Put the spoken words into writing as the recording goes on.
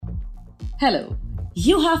Hello.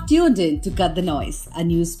 You have tuned in to Cut the Noise, a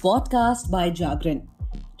news podcast by Jagran.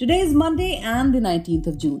 Today is Monday and the 19th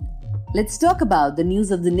of June. Let's talk about the news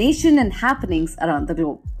of the nation and happenings around the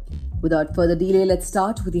globe. Without further delay, let's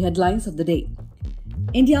start with the headlines of the day.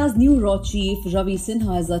 India's new Raw Chief Ravi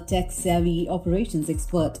Sinha is a tech-savvy operations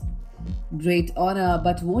expert. Great honor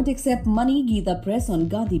but won't accept money, Geeta Press on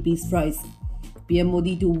Gandhi Peace Prize. PM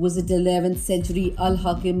Modi to visit 11th century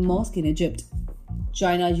Al-Hakim Mosque in Egypt.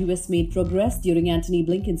 China-US made progress during Antony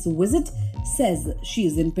Blinken's visit, says Xi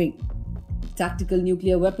Jinping. Tactical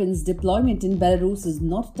nuclear weapons deployment in Belarus is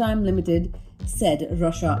not time-limited, said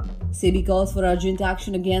Russia. SEBI calls for urgent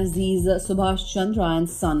action against these Subhash Chandra and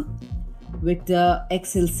son. Victor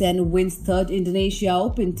Axelsen wins third Indonesia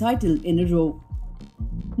Open title in a row.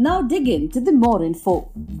 Now dig into the more info.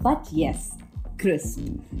 But yes, crisp.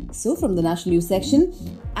 So from the national news section,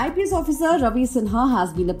 IPS officer Ravi Sinha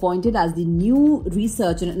has been appointed as the new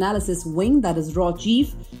research and analysis wing, that is Raw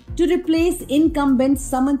Chief, to replace incumbent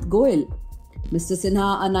Samant Goel. Mr.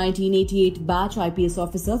 Sinha, a 1988 batch IPS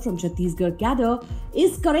officer from Chhattisgarh cadre,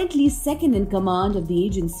 is currently second in command of the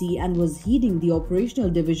agency and was heading the operational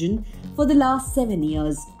division for the last 7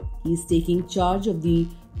 years. He is taking charge of the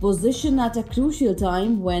position at a crucial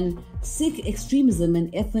time when Sikh extremism and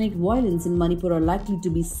ethnic violence in Manipur are likely to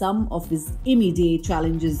be some of his immediate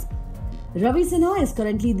challenges. Ravi Sinha is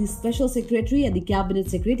currently the Special Secretary at the Cabinet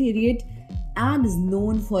Secretariat and is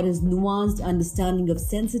known for his nuanced understanding of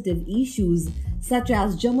sensitive issues such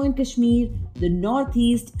as Jammu and Kashmir, the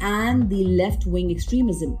Northeast and the left-wing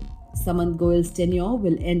extremism. Samant Goel's tenure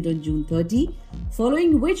will end on June 30,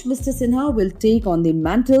 following which Mr. Sinha will take on the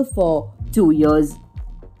mantle for 2 years.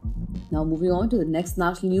 Now moving on to the next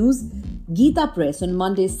national news, Geeta Press on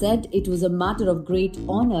Monday said it was a matter of great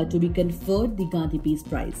honor to be conferred the Gandhi Peace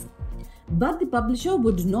Prize. But the publisher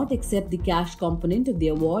would not accept the cash component of the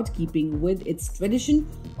award, keeping with its tradition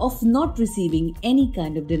of not receiving any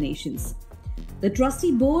kind of donations. The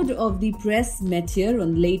trustee board of the press met here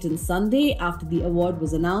late on Sunday after the award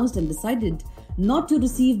was announced and decided not to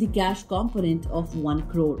receive the cash component of 1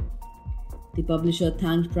 crore. The publisher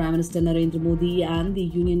thanked Prime Minister Narendra Modi and the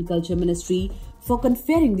Union Culture Ministry for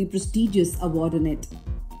conferring the prestigious award on it.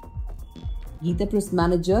 Geeta Press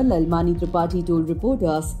manager Lalmani Tripathi told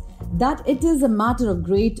reporters that it is a matter of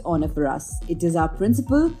great honor for us. It is our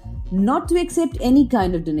principle not to accept any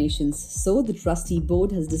kind of donations, so the trustee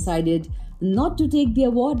board has decided not to take the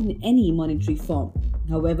award in any monetary form.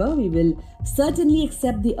 However, we will certainly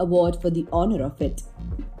accept the award for the honor of it.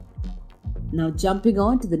 Now jumping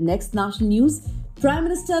on to the next national news, Prime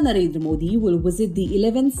Minister Narendra Modi will visit the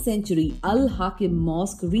 11th century Al-Hakim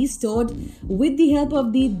Mosque restored with the help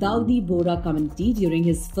of the Dawoodi Bohra community during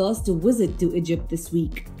his first visit to Egypt this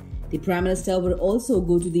week. The Prime Minister will also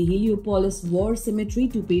go to the Heliopolis War Cemetery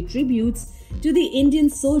to pay tributes to the Indian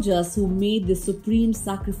soldiers who made the supreme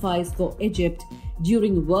sacrifice for Egypt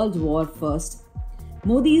during World War I.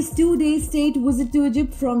 Modi's 2-day state visit to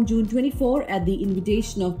Egypt from June 24 at the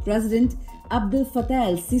invitation of President Abdel Fattah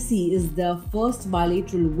el-Sisi is the first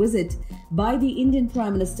bilateral visit by the Indian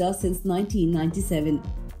Prime Minister since 1997.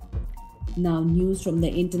 Now news from the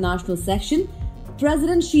international section.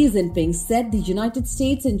 President Xi Jinping said the United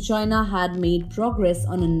States and China had made progress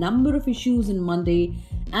on a number of issues on Monday,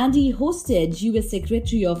 and he hosted US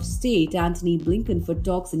Secretary of State Antony Blinken for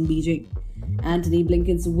talks in Beijing. Antony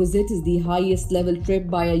Blinken's visit is the highest level trip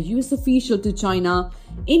by a US official to China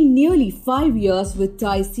in nearly 5 years, with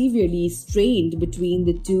ties severely strained between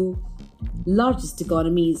the two largest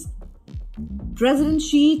economies. President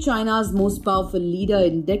Xi, China's most powerful leader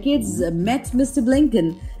in decades, met Mr.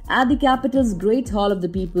 Blinken at the capital's Great Hall of the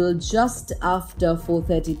People just after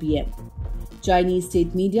 4:30 p.m. Chinese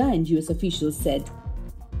state media and US officials said.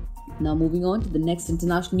 Now moving on to the next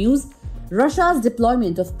international news, Russia's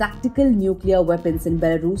deployment of tactical nuclear weapons in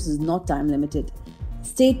Belarus is not time-limited.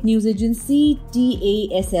 State news agency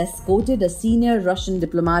TASS quoted a senior Russian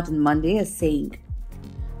diplomat on Monday as saying,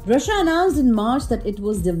 Russia announced in March that it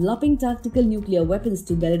was developing tactical nuclear weapons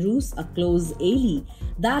to Belarus, a close ally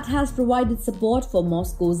that has provided support for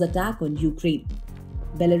Moscow's attack on Ukraine.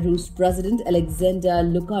 Belarus President Alexander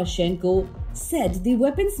Lukashenko said the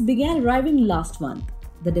weapons began arriving last month.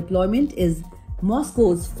 The deployment is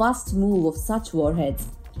Moscow's first move of such warheads.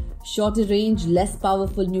 Shorter range, less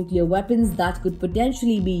powerful nuclear weapons that could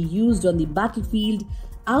potentially be used on the battlefield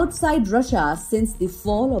outside Russia since the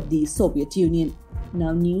fall of the Soviet Union.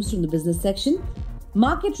 Now news from the business section.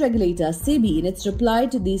 Market regulator SEBI, in its reply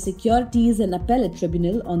to the Securities and Appellate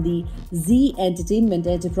Tribunal on the Zee Entertainment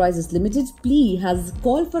Enterprises Limited plea, has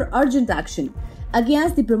called for urgent action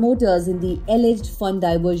against the promoters in the alleged fund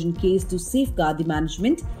diversion case to safeguard the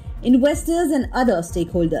management investors and other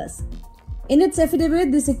stakeholders. In its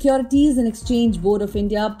affidavit, the Securities and Exchange Board of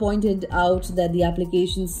India pointed out that the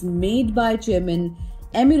applications made by Chairman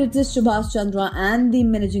Emeritus Subhash Chandra and the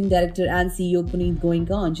Managing Director and CEO Puneet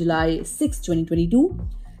Goenka on July 6, 2022,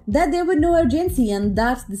 that there were no urgency and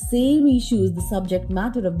that the same issues, the subject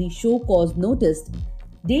matter of the show cause notice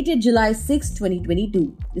dated July 6,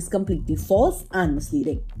 2022, is completely false and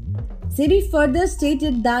misleading. SEBI further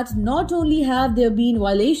stated that not only have there been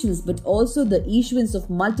violations but also the issuance of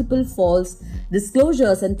multiple false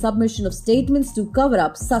disclosures and submission of statements to cover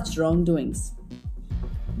up such wrongdoings.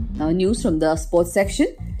 Now, news from the sports section.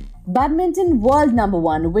 Badminton world number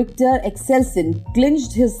 1 Victor Excelsin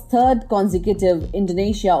clinched his third consecutive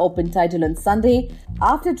Indonesia Open title on Sunday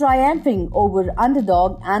after triumphing over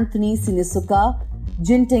underdog Anthony Sinisuka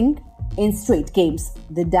Ginting in straight games.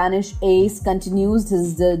 The Danish ace continues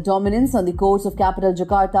his dominance on the courts of capital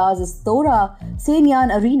Jakarta's Istora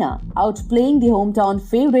Senayan Arena, outplaying the hometown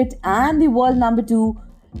favourite and the world number 2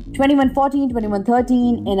 21-14,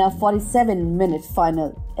 21-13 in a 47-minute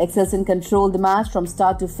final. Excelsin controlled the match from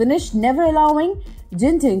start to finish, never allowing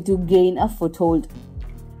Ginting to gain a foothold.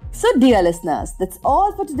 So, dear listeners, that's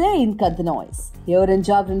all for today in Cut the Noise. Here in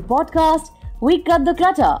Jagran Podcast, we cut the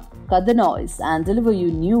clutter, cut the noise, and deliver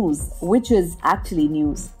you news which is actually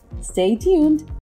news. Stay tuned.